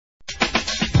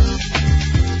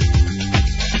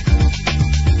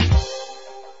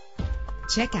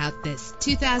Check out this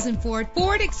 2004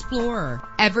 Ford Explorer.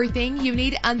 Everything you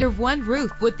need under one roof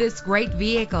with this great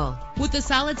vehicle. With a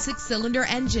solid 6-cylinder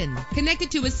engine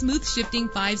connected to a smooth shifting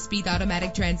 5-speed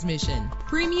automatic transmission.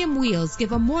 Premium wheels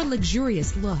give a more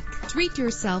luxurious look. Treat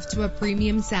yourself to a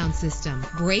premium sound system.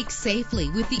 Brake safely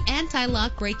with the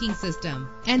anti-lock braking system.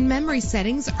 And memory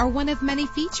settings are one of many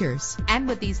features. And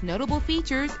with these notable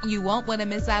features, you won't want to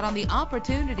miss out on the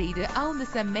opportunity to own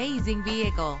this amazing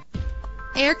vehicle.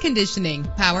 Air conditioning,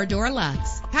 power door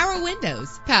locks, power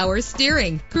windows, power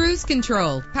steering, cruise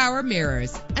control, power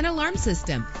mirrors, an alarm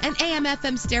system, an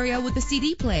AM/FM stereo with a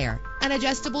CD player, an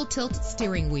adjustable tilt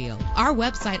steering wheel. Our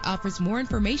website offers more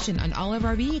information on all of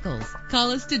our vehicles.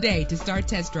 Call us today to start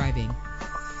test driving.